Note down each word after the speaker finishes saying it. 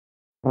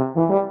Yep.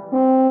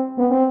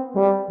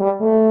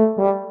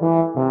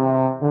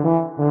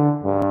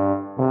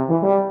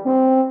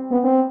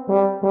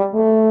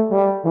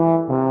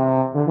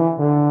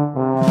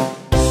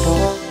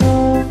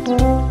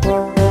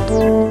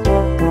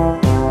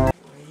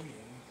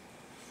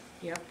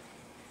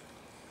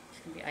 It's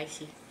gonna be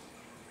icy.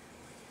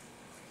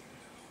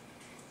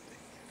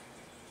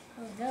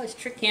 Oh no, it's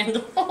trick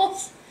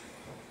candles.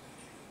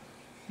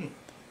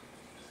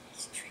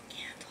 It's trick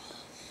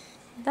candles.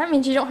 That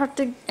means you don't have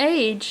to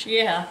age.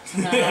 Yeah.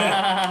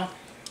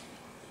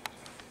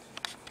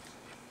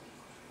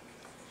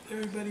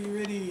 Everybody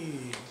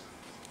ready?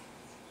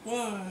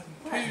 1,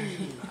 2.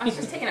 I was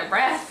just taking a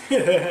breath.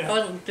 I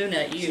wasn't doing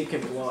that. You You.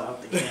 can blow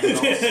out the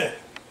candles.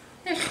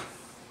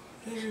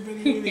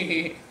 Everybody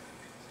ready?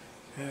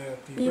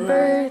 Happy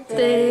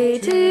birthday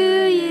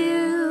to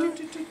you.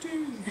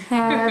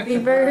 Happy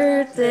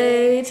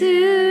birthday to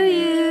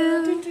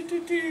you.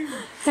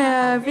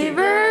 Happy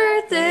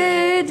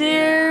birthday,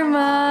 dear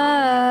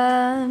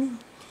Mom.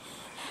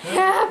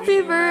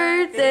 Happy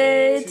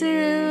birthday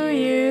to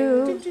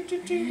you.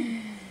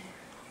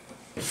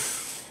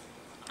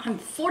 I'm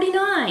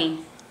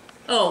 49.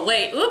 Oh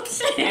wait,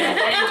 oops. And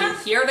then you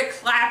hear the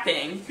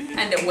clapping,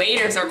 and the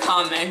waiters are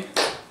coming.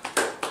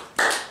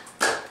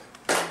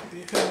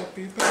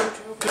 Happy birthday.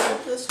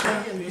 This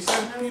way in the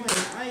snow and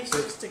ice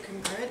just to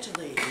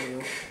congratulate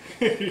you.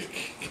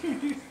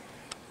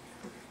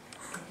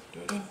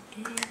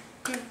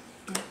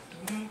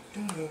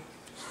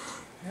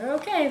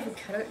 Okay, we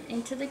cut it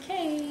into the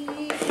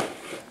cake.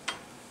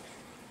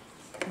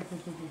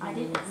 I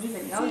didn't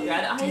even know you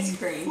had ice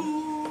cream.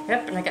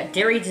 Yep, and I got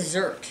dairy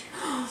dessert.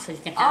 So you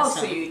can have Oh,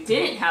 some. so you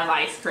didn't have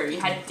ice cream, you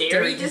had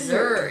dairy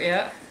dessert.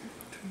 Yeah.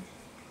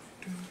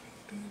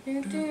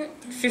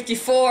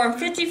 54, I'm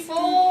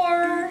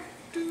 54.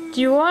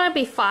 Do you want to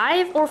be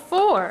 5 or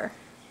 4?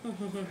 I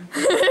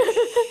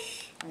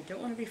don't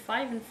want to be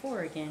 5 and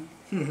 4 again.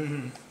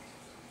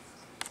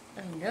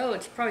 Oh no,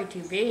 it's probably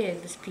too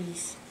big, this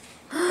piece.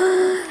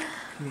 Who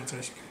wants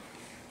ice cream?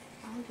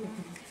 Who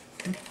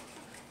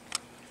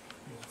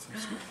wants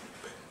ice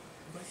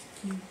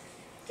cream?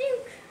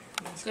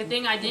 Good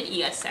thing I did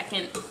eat a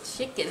second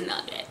chicken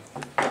nugget.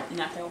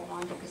 Not that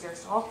one because they're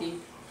salty.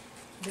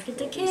 Look at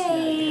the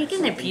cake.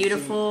 Isn't it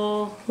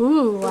beautiful?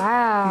 Ooh,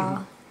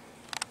 wow.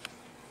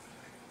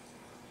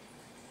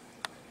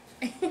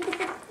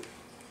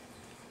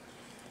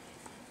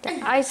 The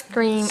ice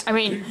cream,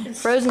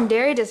 frozen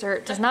dairy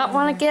dessert does not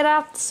want to get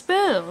off the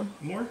spoon.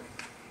 More?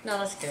 No,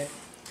 that's good.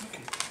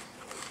 Okay.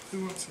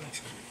 Who wants ice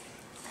cream?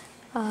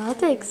 I'll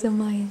take some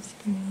ice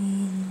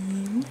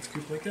cream. One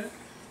scoop like that?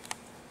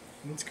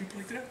 One scoop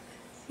like that?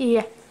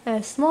 Yeah,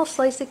 a small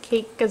slice of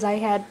cake because I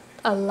had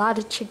a lot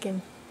of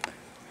chicken.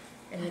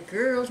 And the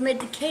girls made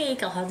the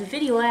cake. I'll have the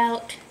video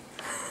out.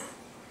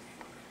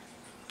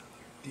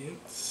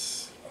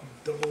 It's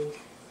double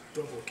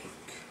cake.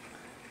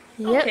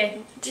 Yep.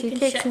 Okay, Two you can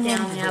cakes shut in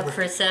down one. now,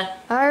 Carissa.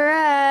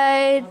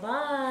 Alright.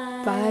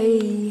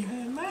 Bye-bye.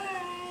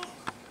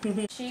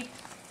 Bye. Sheep.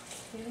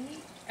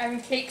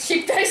 Cake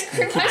shaped ice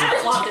cream. I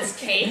don't want this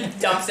cake.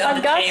 Dumps on I've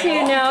the got table.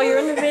 you now. You're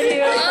in the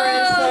video,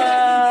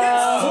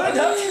 Carissa.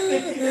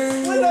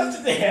 Went up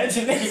to the edge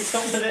and then you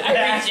tilted it I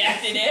back.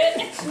 rejected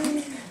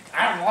it.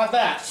 I don't want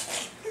that.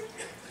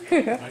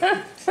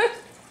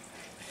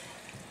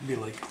 Be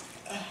like,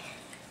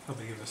 how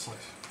big of a slice?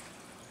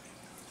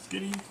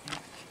 Skinny?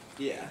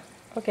 Yeah.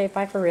 Okay,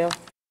 bye for real.